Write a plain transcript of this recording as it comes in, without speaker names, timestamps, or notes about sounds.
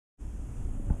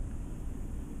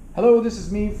Hello, this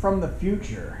is me from the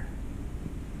future.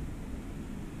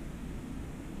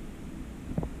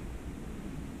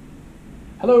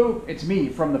 Hello, it's me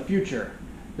from the future.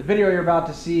 The video you're about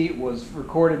to see was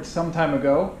recorded some time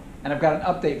ago, and I've got an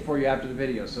update for you after the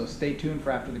video, so stay tuned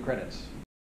for after the credits.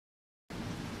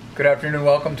 Good afternoon,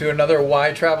 welcome to another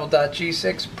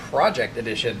ytravel.g6 project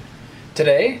edition.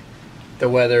 Today, the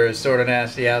weather is sort of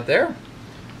nasty out there.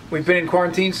 We've been in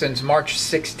quarantine since March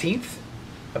 16th.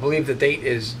 I believe the date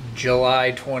is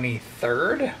July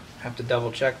 23rd. I have to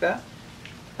double check that.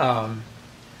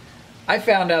 I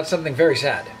found out something very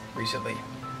sad recently.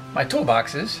 My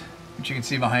toolboxes, which you can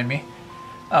see behind me,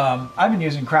 I've been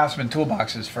using Craftsman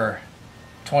toolboxes for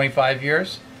 25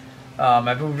 years.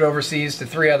 I've moved overseas to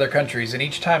 3 other countries, and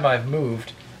each time I've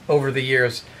moved over the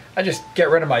years, I just get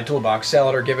rid of my toolbox, sell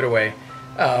it or give it away,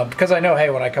 because I know, hey,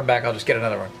 when I come back, I'll just get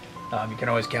another one. You can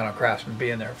always count on Craftsman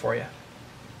being there for you.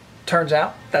 Turns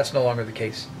out, that's no longer the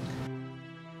case.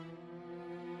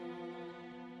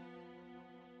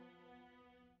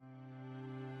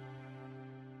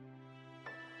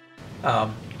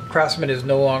 Craftsman is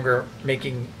no longer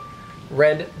making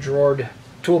red drawered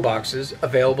toolboxes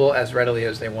available as readily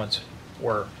as they once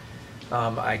were.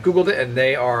 I googled it, and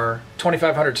they are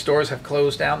 2,500 stores have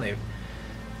closed down. They've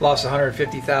lost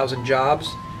 150,000 jobs.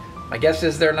 My guess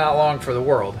is they're not long for the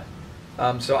world.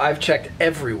 So I've checked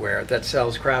everywhere that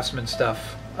sells Craftsman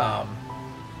stuff.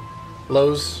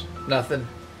 Lowe's, nothing.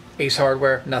 Ace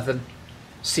Hardware, nothing.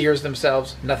 Sears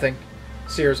themselves, nothing.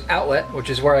 Sears Outlet, which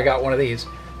is where I got one of these,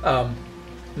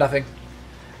 nothing.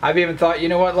 I've even thought, you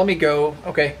know what, let me go,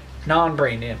 okay,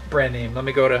 non-brand name, let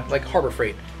me go to like Harbor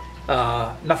Freight,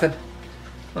 nothing.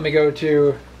 Let me go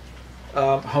to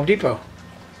Home Depot,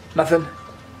 nothing.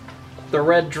 The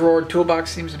red drawer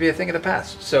toolbox seems to be a thing of the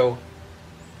past. So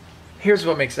here's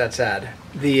what makes that sad.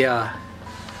 The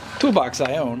toolbox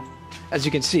I own, as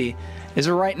you can see, is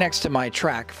right next to my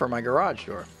track for my garage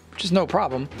door, which is no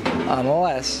problem,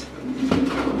 unless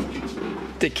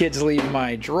the kids leave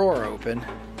my drawer open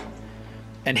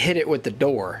and hit it with the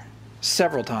door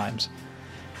several times.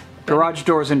 Garage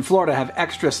doors in Florida have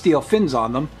extra steel fins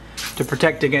on them to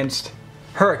protect against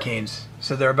hurricanes.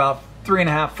 So they're about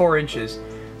 3.5 to 4 inches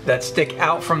that stick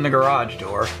out from the garage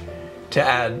door to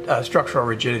add structural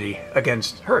rigidity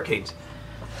against hurricanes.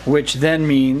 Which then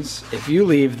means if you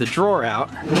leave the drawer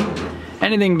out,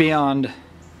 anything beyond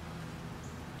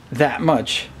that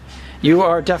much, you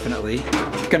are definitely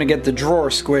gonna get the drawer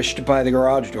squished by the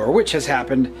garage door, which has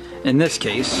happened in this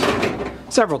case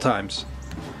several times,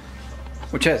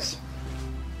 which has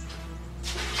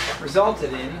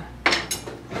resulted in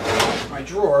my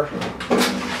drawer.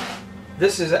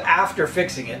 This is after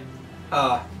fixing it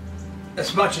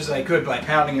as much as I could by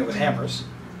pounding it with hammers,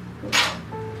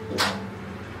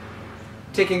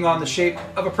 taking on the shape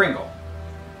of a Pringle.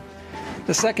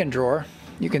 The second drawer,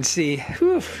 you can see,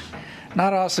 whew,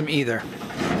 not awesome either.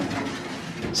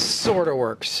 Sorta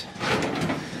works.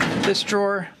 This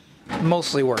drawer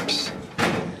mostly works.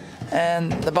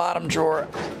 And the bottom drawer,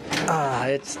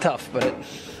 it's tough, but it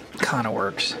kind of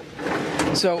works.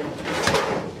 So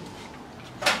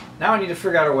now I need to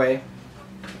figure out a way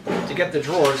to get the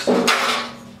drawers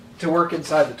to work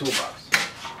inside the toolbox.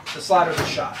 The sliders are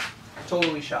shot,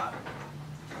 totally shot.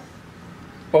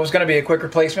 What was going to be a quick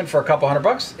replacement for a couple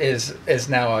 $100 is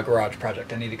now a garage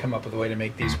project. I need to come up with a way to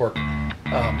make these work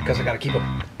because I got to keep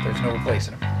them. There's no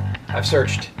replacing them. I've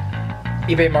searched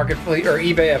eBay Marketplace or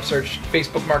eBay. I've searched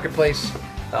Facebook Marketplace.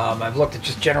 I've looked at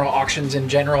just general auctions in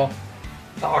general,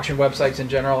 auction websites in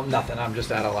general. Nothing. I'm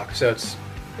just out of luck. So it's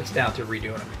down to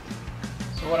redoing them.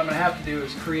 So what I'm going to have to do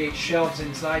is create shelves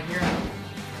inside here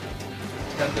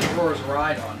that the drawers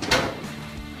ride on.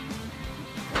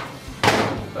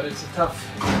 But it's a tough,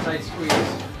 tight squeeze.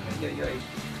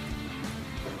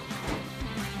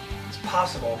 It's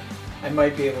possible I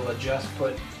might be able to just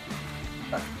put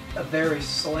a very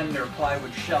slender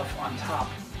plywood shelf on top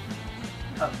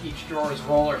of each drawer's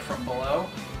roller from below,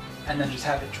 and then just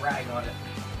have it drag on it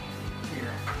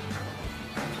here.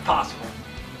 It's possible.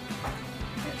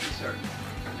 Can't be certain.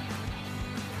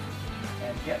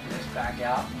 And getting this back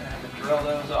out, I'm going to have to drill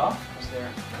those off because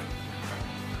they're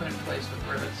put in place with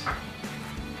rivets.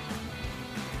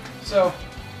 So,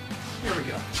 here we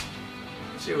go.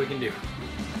 Let's see what we can do.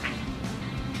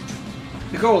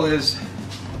 The goal is,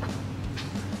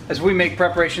 as we make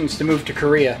preparations to move to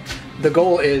Korea, the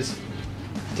goal is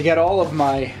to get all of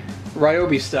my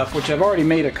Ryobi stuff, which I've already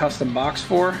made a custom box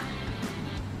for.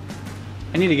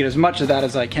 I need to get as much of that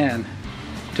as I can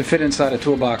to fit inside a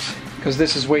toolbox, because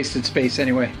this is wasted space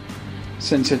anyway.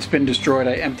 Since it's been destroyed,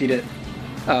 I emptied it.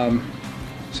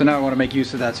 So now I want to make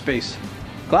use of that space.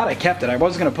 Glad I kept it. I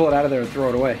was gonna pull it out of there and throw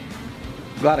it away.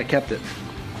 Glad I kept it.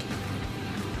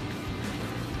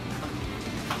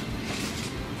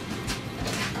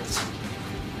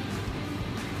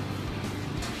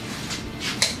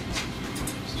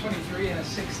 It's 23 and a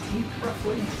 16th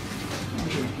roughly. What are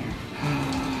we doing here?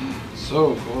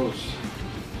 So close.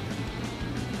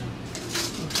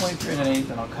 23 and an 1/8,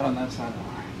 and I'll cut on that side of the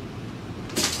line.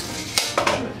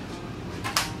 Good.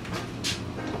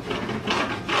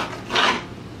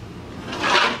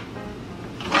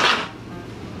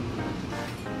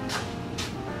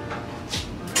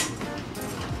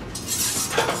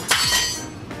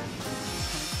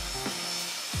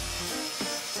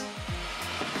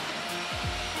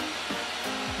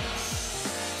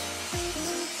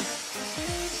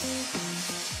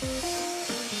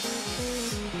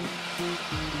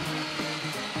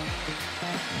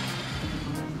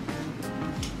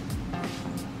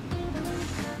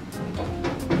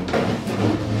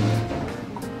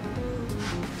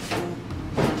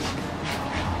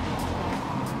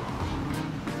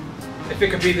 If it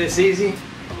could be this easy,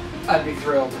 I'd be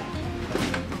thrilled.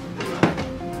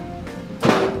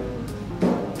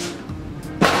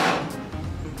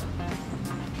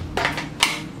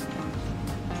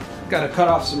 Got to cut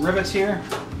off some rivets here.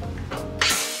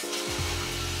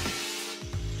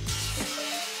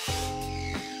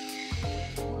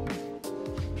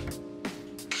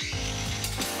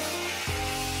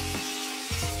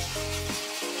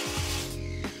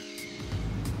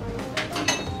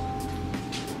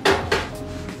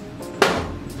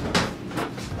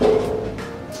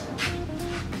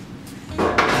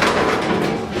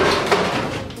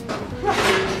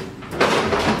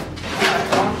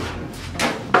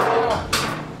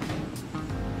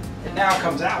 Now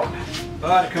comes out,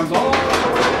 but it comes all the way out.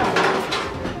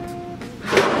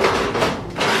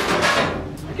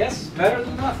 I guess it's better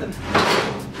than nothing.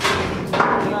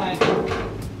 Tonight.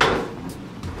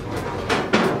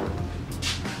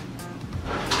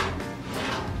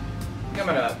 I'm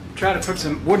gonna try to put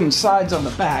some wooden sides on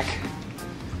the back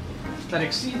that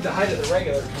exceed the height of the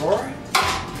regular drawer.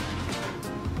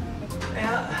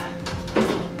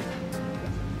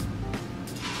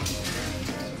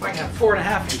 If I can have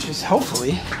 4.5 inches,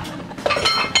 hopefully,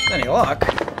 with any luck.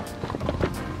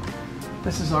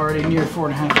 This is already near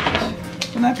 4.5 inches.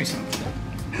 Wouldn't that be something?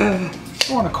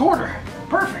 4.25.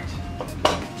 Perfect.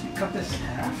 Cut this in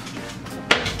half.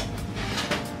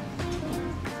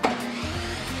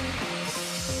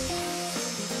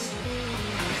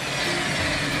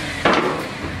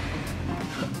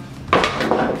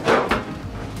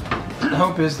 The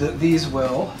hope is that these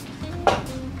will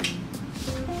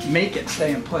make it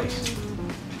stay in place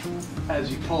as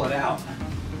you pull it out.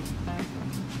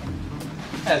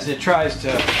 As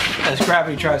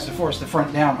gravity tries to force the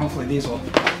front down, hopefully these will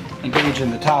engage in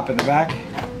the top and the back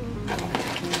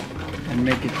and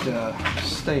make it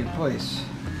stay in place.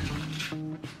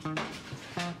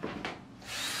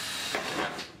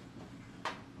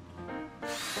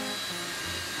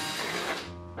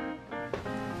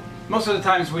 Most of the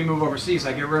times we move overseas,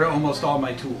 I get rid of almost all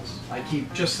my tools. I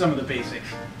keep just some of the basics.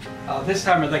 This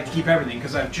time I'd like to keep everything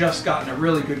because I've just gotten a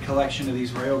really good collection of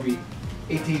these Ryobi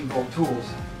 18-volt tools.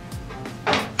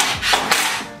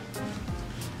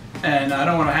 And I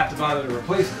don't want to have to bother to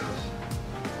replace those.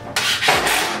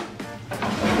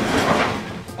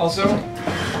 Also,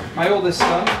 my oldest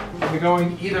son will be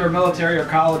going either military or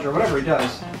college or whatever he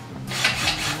does.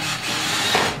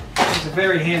 He's a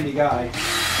very handy guy.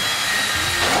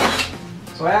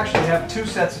 So I actually have 2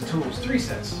 sets of tools, 3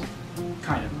 sets,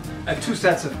 kind of. I have 2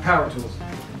 sets of power tools.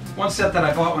 One set that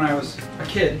I bought when I was a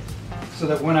kid, so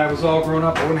that when I was all grown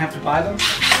up I wouldn't have to buy them.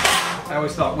 I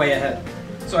always thought way ahead.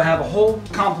 So I have a whole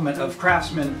complement of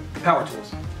Craftsman power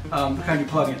tools, the kind you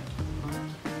plug in.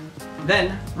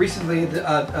 Then, recently,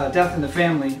 Death in the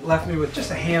Family left me with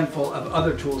just a handful of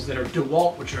other tools that are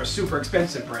DeWalt, which are a super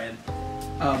expensive brand.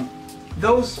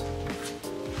 Those,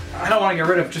 I don't want to get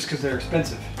rid of just because they're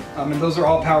expensive. And those are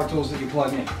all power tools that you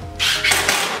plug in.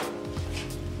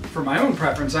 For my own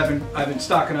preference, I've been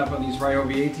stocking up on these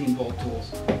Ryobi 18-volt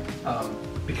tools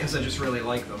because I just really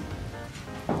like them.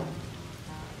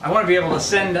 I want to be able to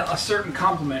send a certain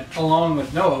compliment along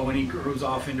with Noah when he grows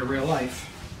off into real life.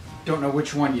 Don't know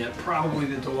which one yet. Probably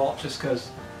the DeWalt, just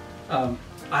because I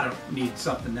don't need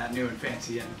something that new and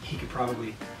fancy, and he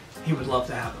would love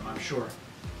to have them, I'm sure.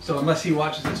 So unless he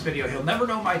watches this video, he'll never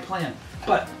know my plan.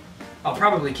 But I'll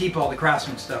probably keep all the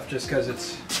Craftsman stuff just because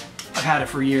I've had it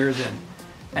for years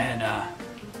and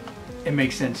it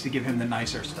makes sense to give him the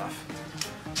nicer stuff.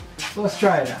 So let's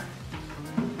try it out.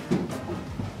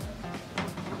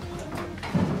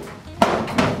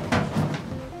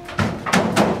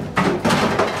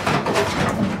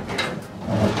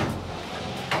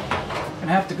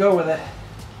 to go with it.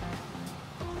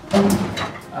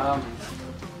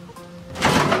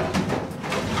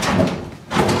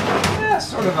 Yeah,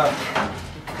 sort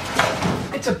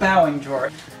of it's a bowing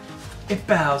drawer. It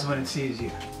bows when it sees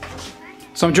you.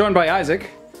 So I'm joined by Isaac,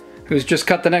 who's just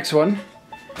cut the next one,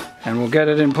 and we'll get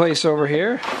it in place over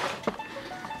here.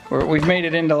 We've made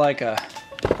it into like a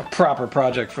proper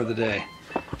project for the day.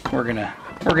 We're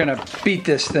gonna beat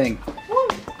this thing,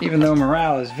 even though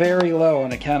morale is very low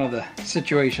on account of the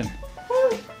situation.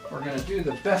 We're gonna do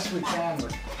the best we can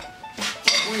with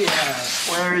what we have.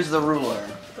 Where is the ruler?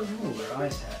 The ruler, I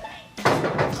say.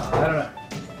 I don't know.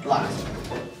 Last.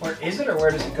 Where is it, or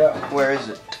where does it go? Where is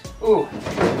it? Ooh,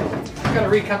 I gotta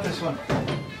recut this one.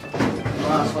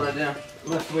 Well, that's what I do.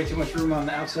 Left way too much room on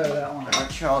the outside of that one. Our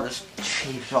child just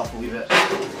chafed off a wee bit.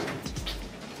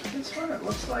 This one, it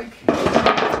looks like.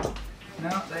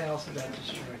 No, they also got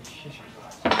destroyed.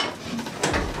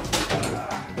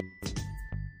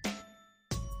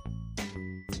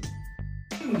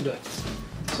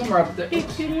 Somewhere up there.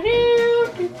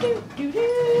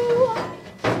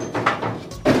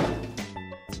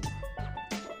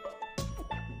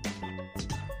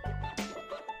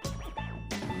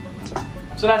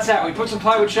 So that's that. We put some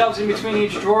plywood shelves in between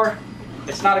each drawer.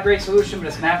 It's not a great solution, but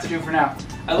it's gonna have to do for now.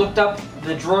 I looked up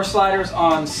the drawer sliders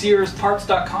on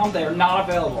SearsParts.com. They are not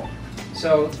available.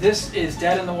 So this is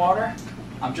dead in the water.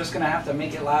 I'm just gonna have to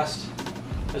make it last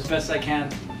as best I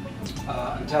can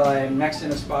until I'm next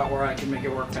in a spot where I can make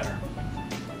it work better.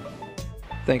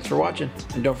 Thanks for watching,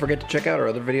 and don't forget to check out our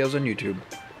other videos on YouTube.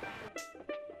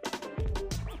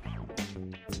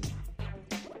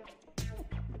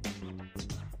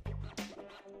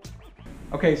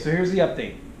 Okay, so here's the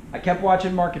update. I kept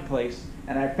watching Marketplace,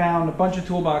 and I found a bunch of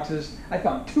toolboxes. I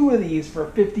found 2 of these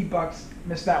for 50 bucks.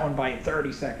 Missed that one by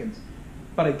 30 seconds.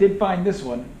 But I did find this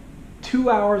one 2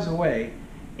 hours away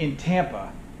in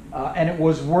Tampa, and it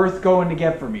was worth going to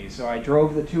get for me. So I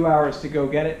drove the 2 hours to go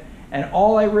get it, and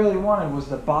all I really wanted was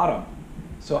the bottom.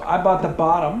 So I bought the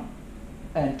bottom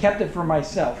and kept it for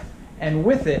myself. And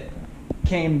with it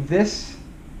came this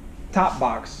top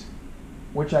box,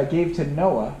 which I gave to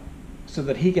Noah, so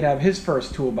that he could have his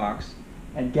first toolbox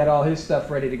and get all his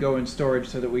stuff ready to go in storage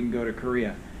so that we can go to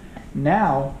Korea.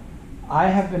 Now, I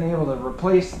have been able to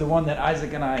replace the one that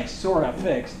Isaac and I sort of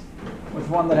fixed with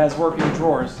one that has working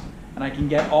drawers, and I can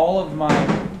get all of my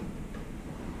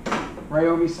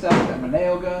Ryobi stuff and my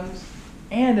nail guns,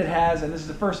 and it has, and this is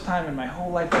the first time in my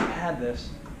whole life I've had this,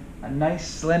 a nice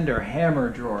slender hammer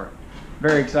drawer.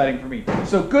 Very exciting for me.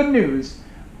 So good news,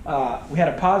 we had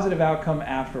a positive outcome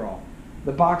after all.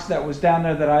 The box that was down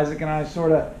there that Isaac and I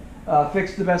sort of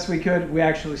fixed the best we could, we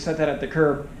actually set that at the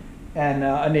curb, and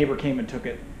a neighbor came and took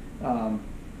it. I'm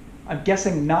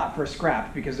guessing not for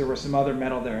scrap, because there was some other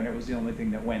metal there and it was the only thing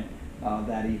that went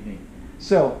that evening.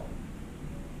 So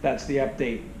that's the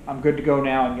update. I'm good to go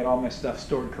now and get all my stuff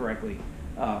stored correctly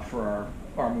for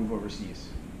our move overseas.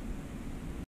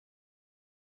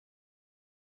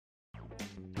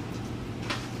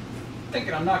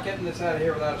 Thinking I'm not getting this out of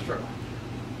here without a struggle.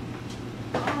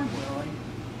 I'm willing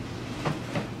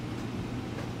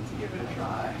to give it a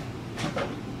try.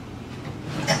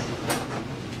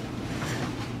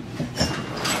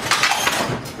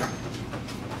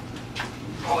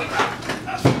 Holy crap,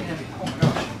 that's really heavy. Oh my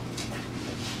gosh.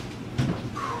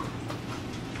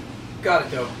 Got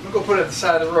it though. I'm gonna go put it at the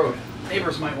side of the road.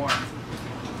 Neighbors might want it.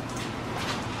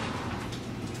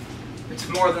 It's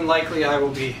more than likely I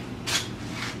will be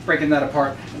breaking that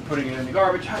apart and putting it in the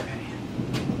garbage. Hi, Penny.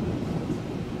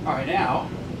 Alright, now,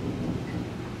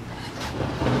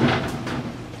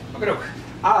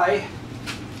 I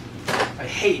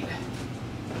hate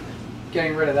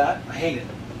getting rid of that. I hate it.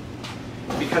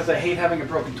 Because I hate having a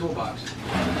broken toolbox.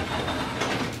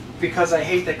 Because I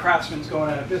hate that Craftsman's going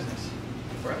out of business.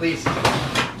 Or at least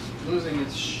losing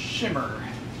its shimmer.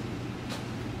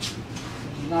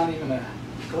 Not even a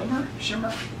glimmer?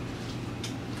 Shimmer?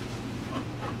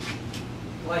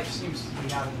 Life seems to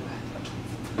be out of the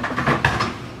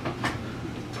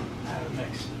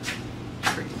mix.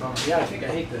 Freaking bummer. Yeah, I think I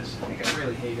hate this. I think I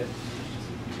really hate it.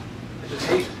 I just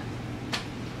hate it.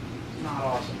 It's not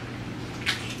awesome.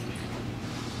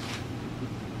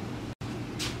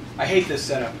 I hate this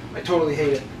setup. I totally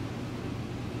hate it.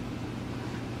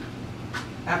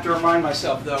 I have to remind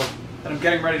myself, though, that I'm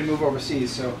getting ready to move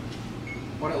overseas, so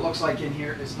what it looks like in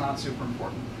here is not super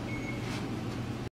important.